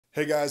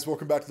Hey guys,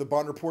 welcome back to the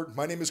Bond Report.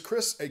 My name is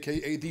Chris,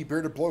 aka the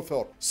Bearded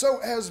Blofeld. So,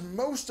 as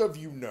most of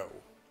you know,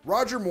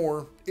 Roger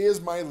Moore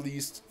is my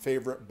least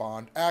favorite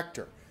Bond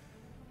actor.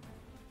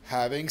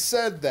 Having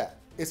said that,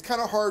 it's kind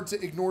of hard to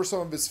ignore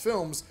some of his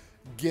films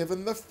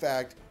given the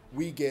fact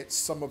we get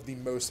some of the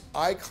most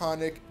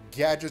iconic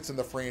gadgets in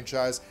the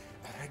franchise,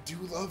 and I do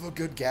love a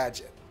good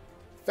gadget.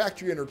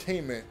 Factory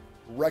Entertainment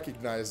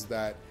recognized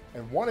that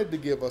and wanted to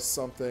give us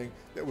something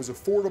that was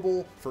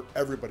affordable for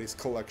everybody's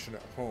collection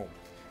at home.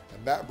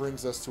 And that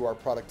brings us to our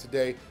product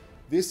today.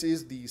 This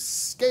is the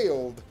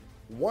Scaled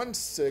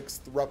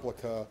 1/6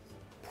 Replica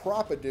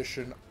Prop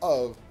Edition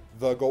of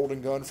the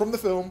Golden Gun from the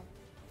film,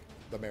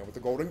 The Man with the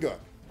Golden Gun.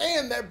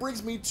 And that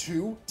brings me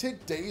to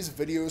today's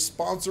video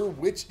sponsor,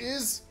 which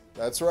is,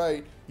 that's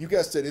right, you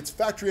guessed it, it's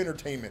Factory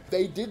Entertainment.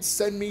 They did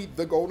send me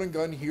the Golden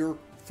Gun here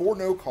for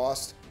no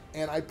cost,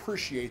 and I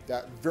appreciate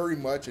that very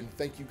much, and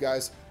thank you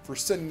guys for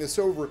sending this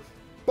over.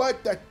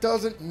 But that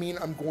doesn't mean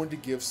I'm going to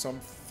give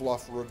some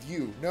fluff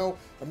review. No,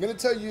 I'm going to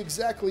tell you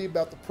exactly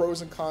about the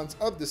pros and cons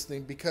of this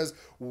thing, because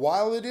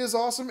while it is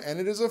awesome and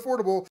it is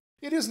affordable,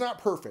 it is not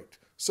perfect.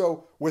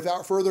 So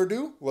without further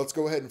ado, let's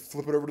go ahead and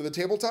flip it over to the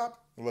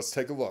tabletop and let's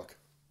take a look.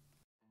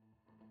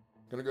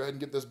 Gonna go ahead and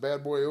get this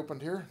bad boy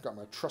opened here. Got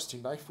my trusty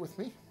knife with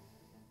me.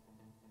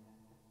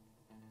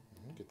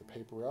 Get the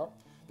paper out.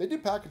 They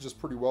did package this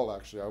pretty well,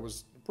 actually. I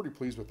was pretty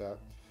pleased with that.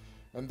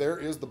 And there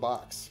is the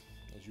box,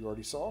 as you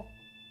already saw.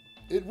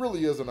 It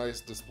really is a nice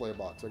display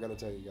box, I gotta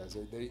tell you guys.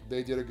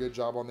 They did a good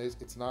job on this.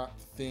 It's not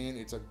thin,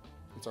 it's a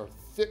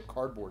thick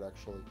cardboard,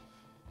 actually.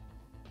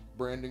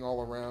 Branding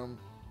all around.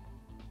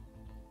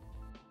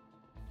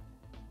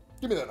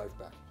 Give me that knife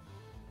back.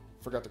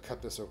 Forgot to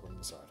cut this open on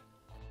the side.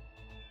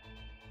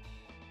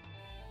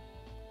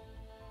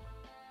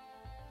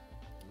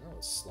 Now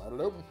let's slide it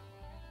open.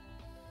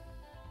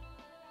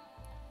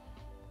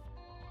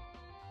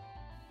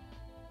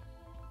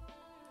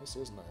 This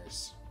is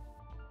nice.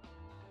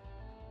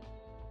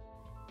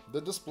 The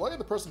display and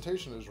the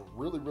presentation is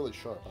really, really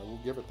sharp. I will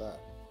give it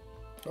that.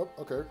 Oh,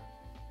 okay.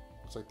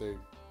 Looks like they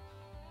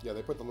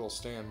put the little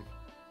stand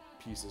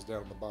pieces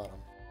down at the bottom.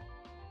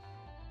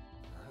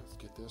 All right, let's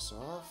get this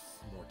off.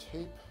 More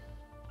tape.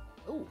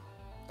 Oh,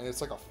 and it's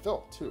like a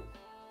felt too.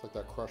 It's like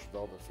that crushed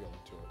velvet feeling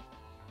to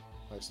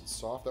it. Nice and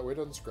soft. That way it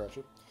doesn't scratch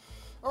it.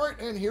 All right,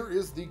 and here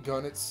is the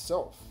gun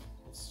itself.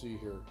 Let's see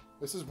here.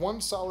 This is one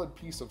solid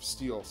piece of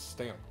steel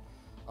stamped.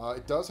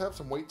 It does have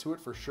some weight to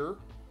it for sure.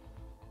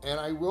 And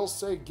I will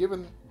say,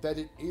 given that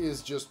it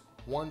is just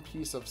one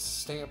piece of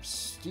stamped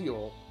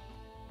steel,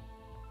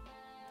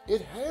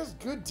 it has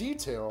good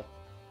detail,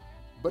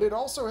 but it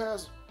also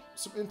has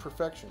some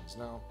imperfections.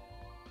 Now,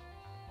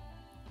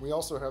 we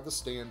also have the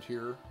stand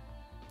here,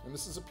 and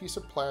this is a piece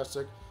of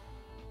plastic.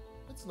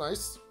 It's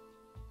nice.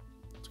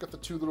 It's got the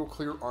two little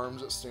clear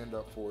arms that stand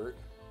up for it.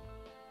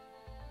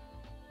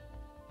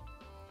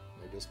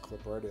 They just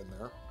clip right in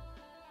there.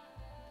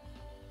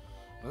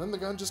 And then the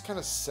gun just kind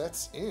of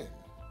sets in.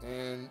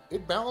 And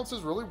it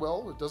balances really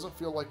well. It doesn't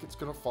feel like it's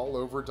going to fall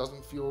over. It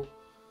doesn't feel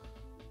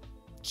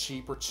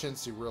cheap or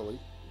chintzy, really.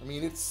 I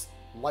mean, it's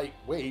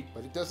lightweight,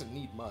 but it doesn't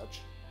need much.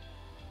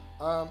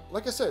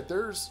 Like I said,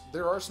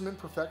 there are some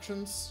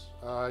imperfections.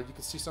 You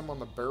can see some on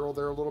the barrel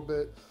there a little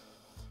bit.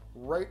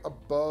 Right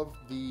above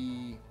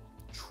the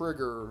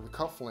trigger, the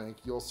cufflink,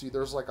 you'll see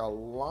there's like a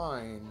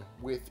line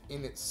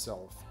within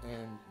itself,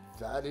 and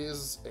that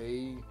is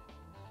a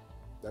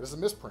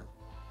misprint.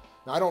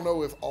 Now, I don't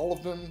know if all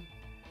of them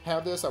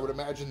have this. I would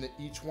imagine that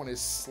each one is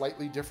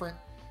slightly different.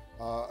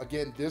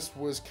 Again, this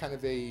was kind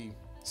of a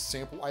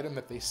sample item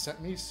that they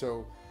sent me,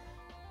 so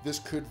this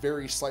could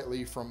vary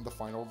slightly from the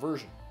final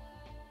version.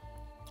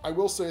 I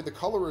will say the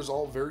color is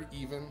all very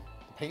even.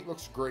 The paint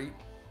looks great.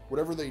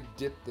 Whatever they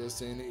dip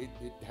this in, it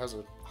has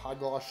a high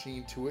gloss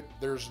sheen to it.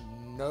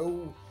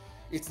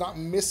 It's not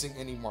missing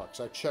any marks.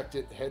 I checked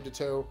it head to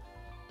toe.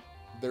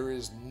 There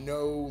is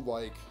no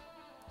like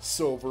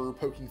silver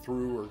poking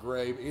through or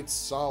gray. It's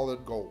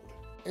solid gold.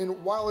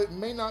 And while it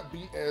may not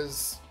be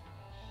as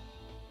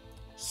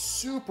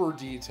super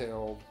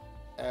detailed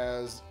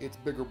as its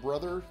bigger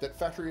brother that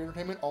Factory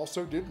Entertainment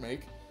also did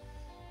make,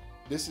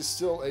 this is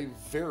still a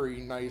very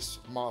nice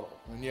model.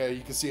 And yeah,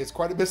 you can see it's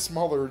quite a bit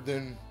smaller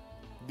than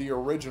the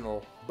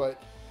original,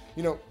 but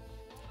you know,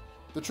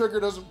 the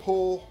trigger doesn't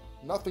pull,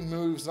 nothing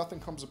moves,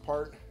 nothing comes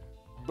apart,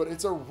 but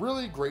it's a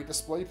really great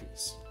display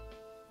piece.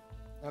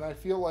 And I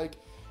feel like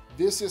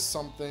this is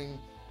something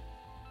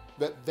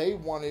that they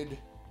wanted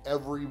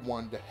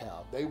everyone to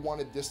have. They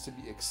wanted this to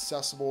be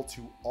accessible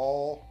to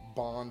all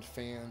Bond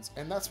fans,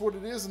 and that's what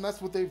it is, and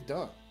that's what they've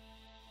done.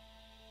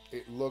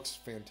 It looks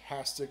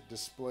fantastic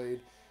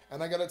displayed,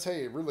 and I gotta tell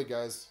you, really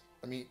guys,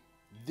 I mean,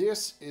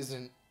 this is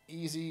an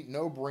easy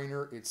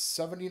no-brainer. It's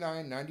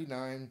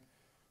 $79.99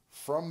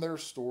 from their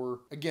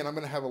store. Again, I'm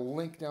gonna have a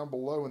link down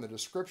below in the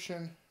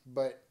description,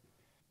 but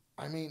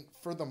I mean,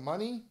 for the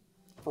money,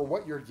 for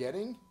what you're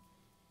getting,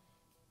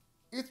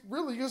 it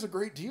really is a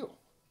great deal.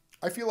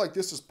 I feel like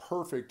this is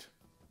perfect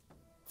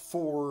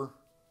for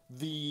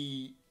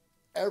the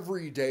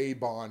everyday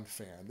Bond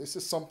fan. This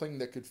is something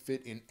that could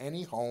fit in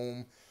any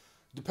home.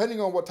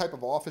 Depending on what type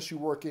of office you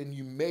work in,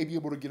 you may be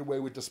able to get away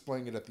with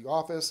displaying it at the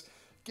office.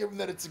 Given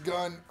that it's a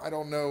gun, I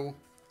don't know.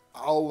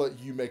 I'll let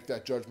you make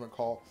that judgment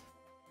call.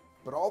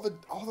 But all the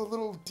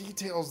little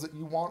details that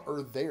you want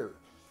are there.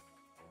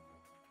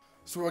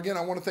 So again,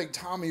 I want to thank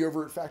Tommy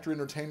over at Factory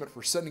Entertainment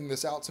for sending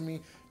this out to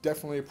me.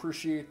 Definitely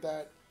appreciate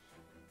that.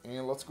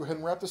 And let's go ahead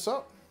and wrap this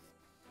up.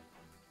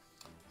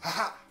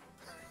 Haha!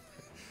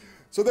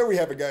 So there we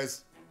have it,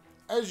 guys.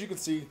 As you can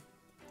see,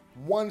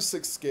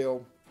 1/6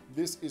 scale.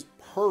 This is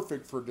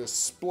perfect for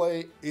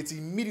display. It's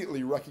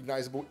immediately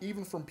recognizable,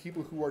 even from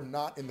people who are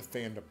not in the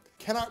fandom.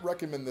 Cannot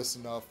recommend this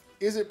enough.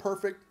 Is it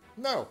perfect?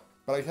 No.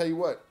 But I tell you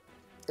what,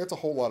 it's a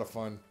whole lot of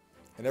fun.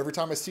 And every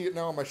time I see it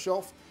now on my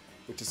shelf,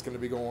 which is going to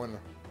be going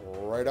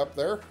right up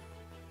there,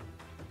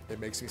 it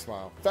makes me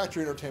smile.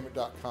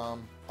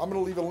 FactoryEntertainment.com. I'm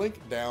going to leave a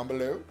link down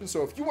below. And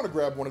so if you want to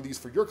grab one of these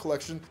for your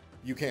collection,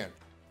 you can.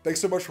 Thanks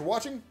so much for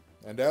watching.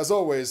 And as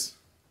always,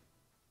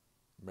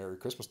 Merry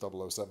Christmas,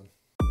 007.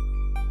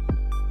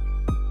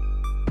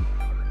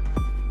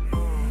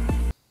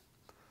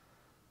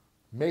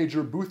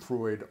 Major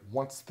Boothroyd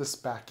wants this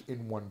back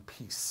in one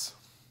piece.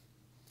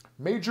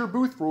 Major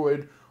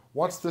Boothroyd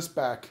wants this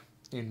back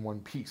in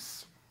one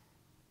piece.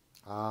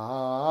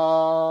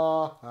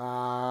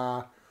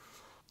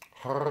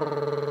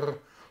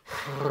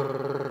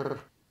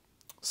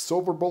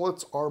 Silver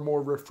bullets are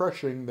more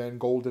refreshing than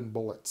golden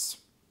bullets.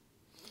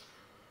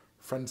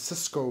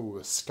 Francisco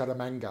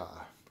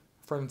Scaramanga.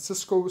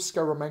 Francisco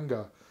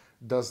Scaramanga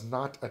does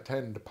not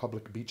attend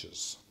public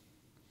beaches.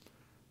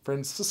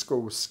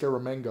 Francisco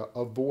Scaramanga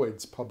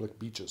avoids public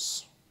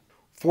beaches.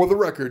 For the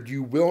record,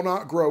 you will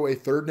not grow a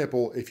third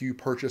nipple if you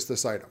purchase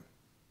this item.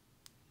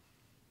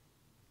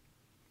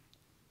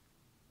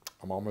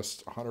 I'm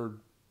almost 100%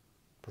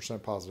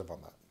 positive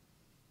on that.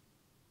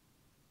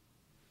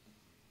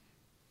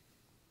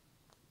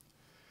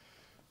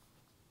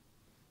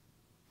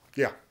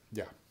 Yeah.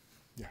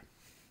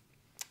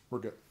 We're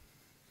good.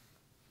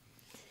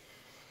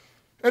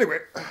 Anyway.